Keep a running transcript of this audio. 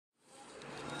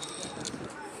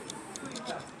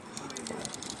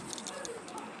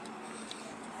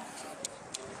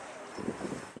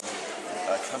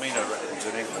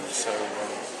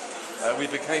We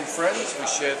became friends, we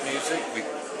shared music, we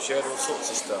shared all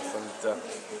sorts of stuff, and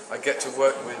I get to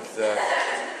work with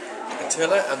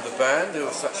Attila and the band, who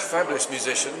are such fabulous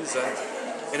musicians, and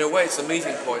in a way it's a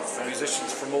meeting point for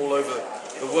musicians from all over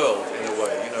the world, in a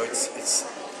way. You know, it's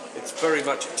very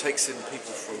much, it takes in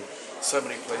people from so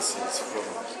many places,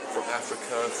 from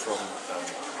Africa, from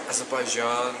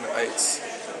Azerbaijan, it's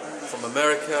from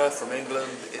America, from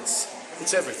England,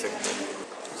 it's everything.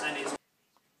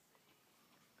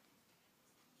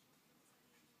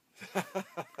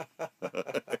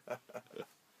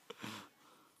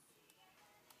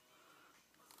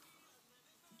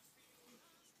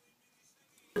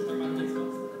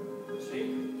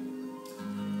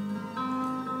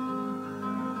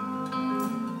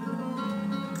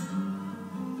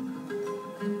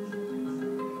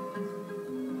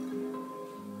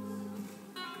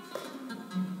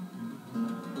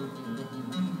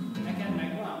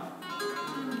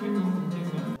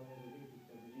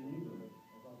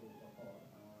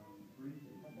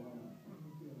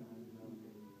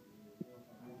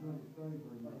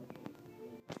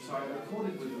 So I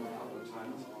recorded with them a couple of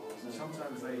times, and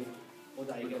sometimes they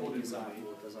recorded with me.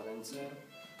 Volt ez a rendszer,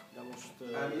 de most You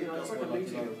know, it's like a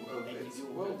meeting. It's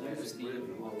world music, really.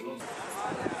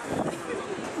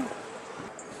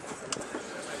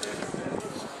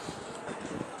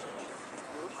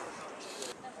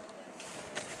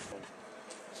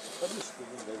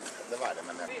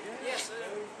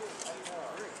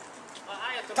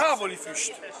 Távoli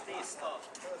füst.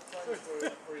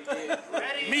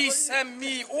 Mi szem,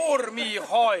 mi orr, mi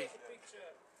haj.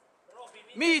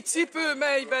 Mi cipő,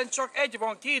 melyben csak egy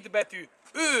van, két betű.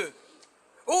 Ő.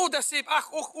 Ó, de szép,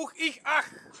 ich.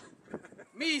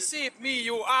 Mi szép, mi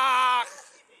jó,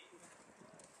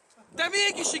 De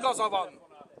mégis igaza van.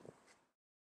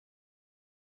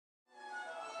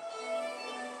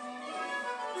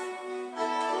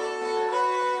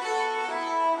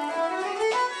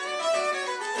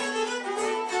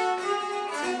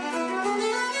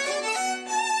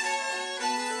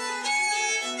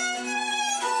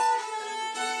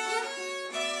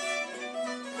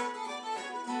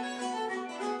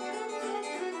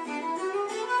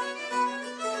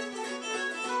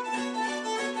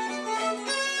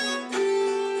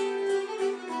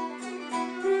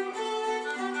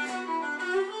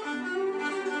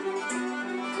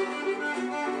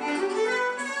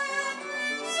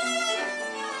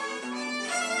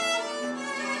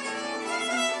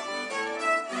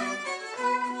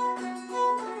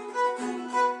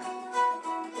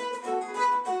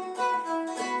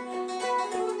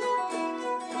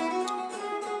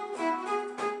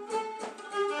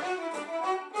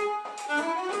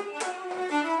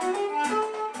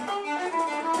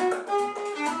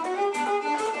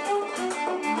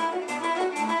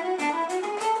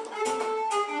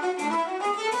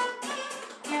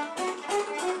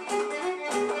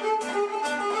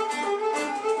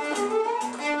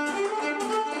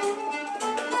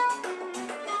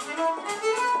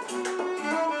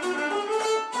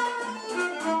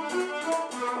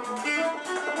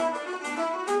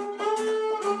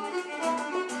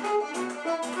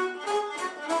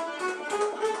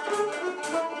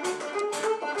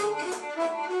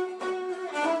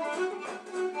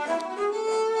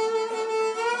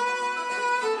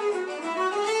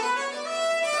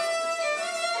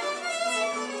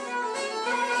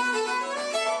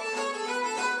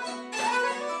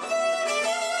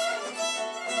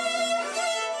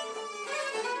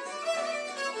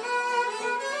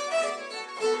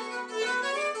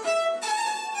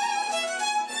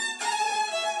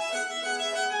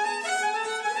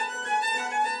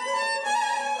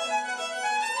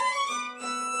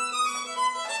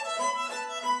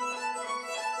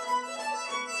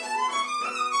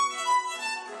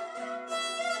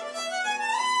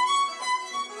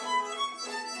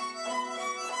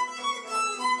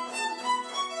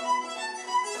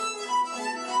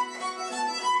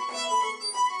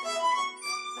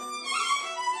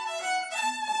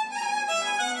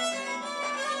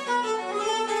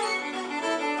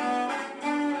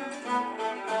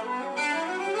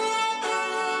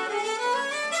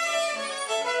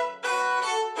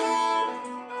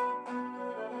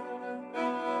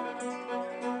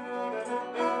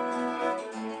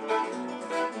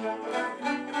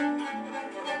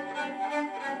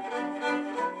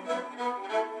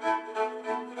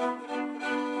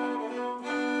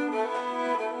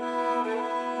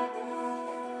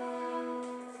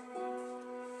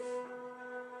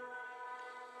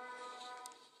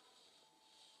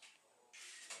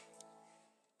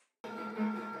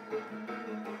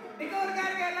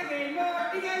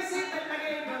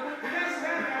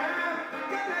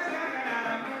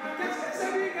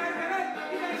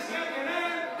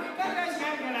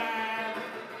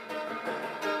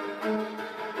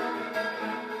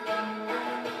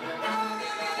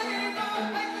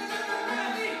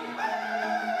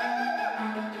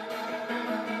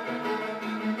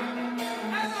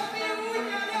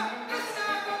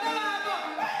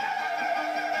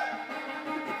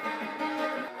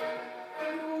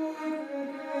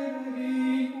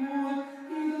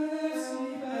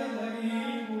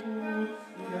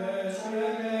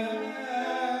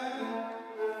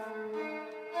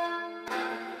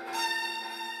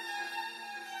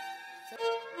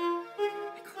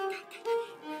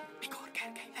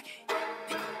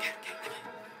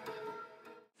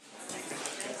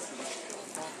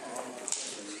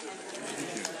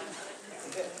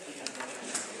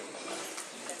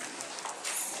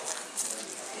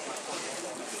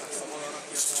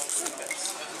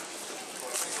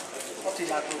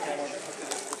 Thank you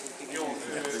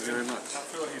very much.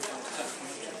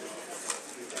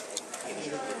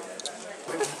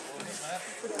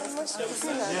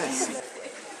 Yes.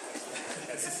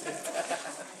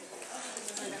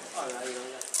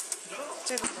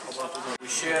 We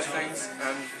share things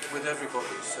and with everybody.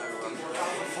 So.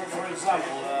 For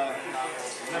example,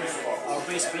 our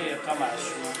bass player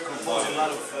Thomas, who composed a lot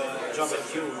of Djabe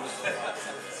tunes,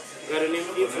 got an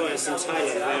influence in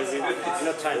Thailand, where we,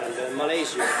 not Thailand,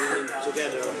 Malaysia, we were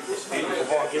together.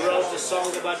 He wrote a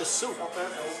song about the soup.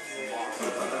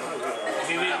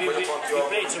 We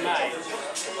play tonight,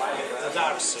 the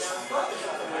dark soup.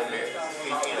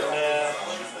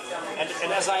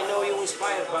 And as I know, you were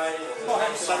inspired by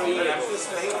Sarajevo.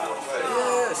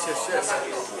 Yes.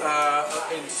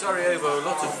 In Sarajevo, a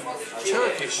lot of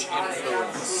Turkish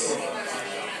influence.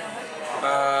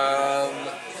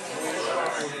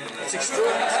 It's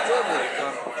extraordinary.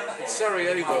 In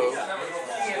Sarajevo,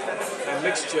 a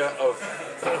mixture of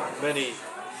many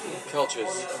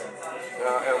cultures.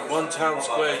 In one town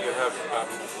square you have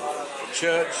the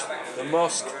church, the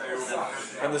mosque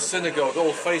and the synagogue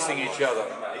all facing each other.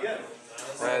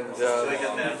 And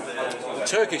the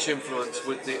Turkish influence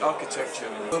with the architecture.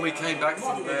 When we came back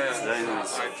from there,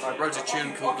 I wrote a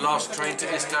tune called Last Train to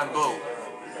Istanbul.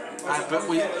 But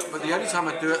the only time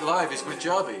I do it live is with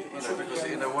Djabe, because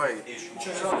in a way.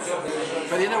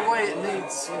 But in a way it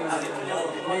needs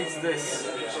this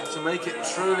to make it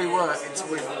truly work. It's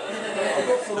with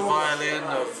the violin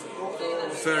of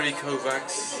Ferry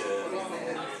Kovacs.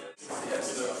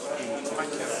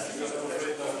 Thank you.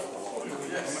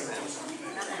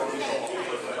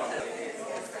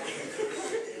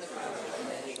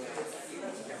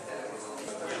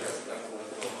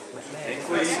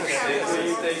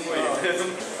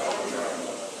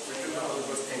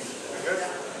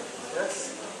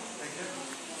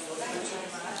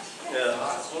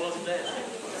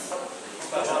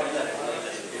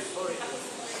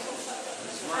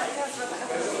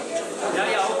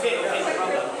 Yeah, okay, no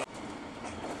problem.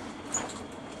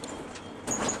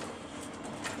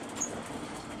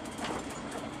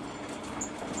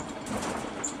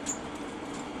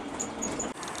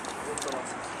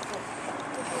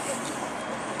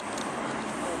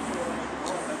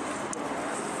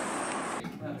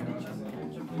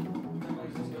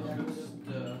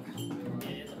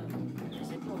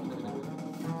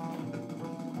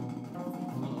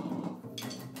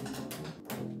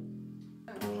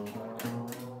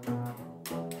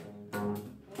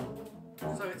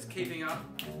 So it's keeping up.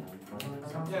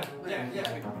 Yeah.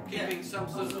 Keeping some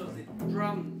sort of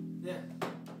drum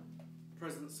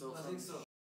presence or something.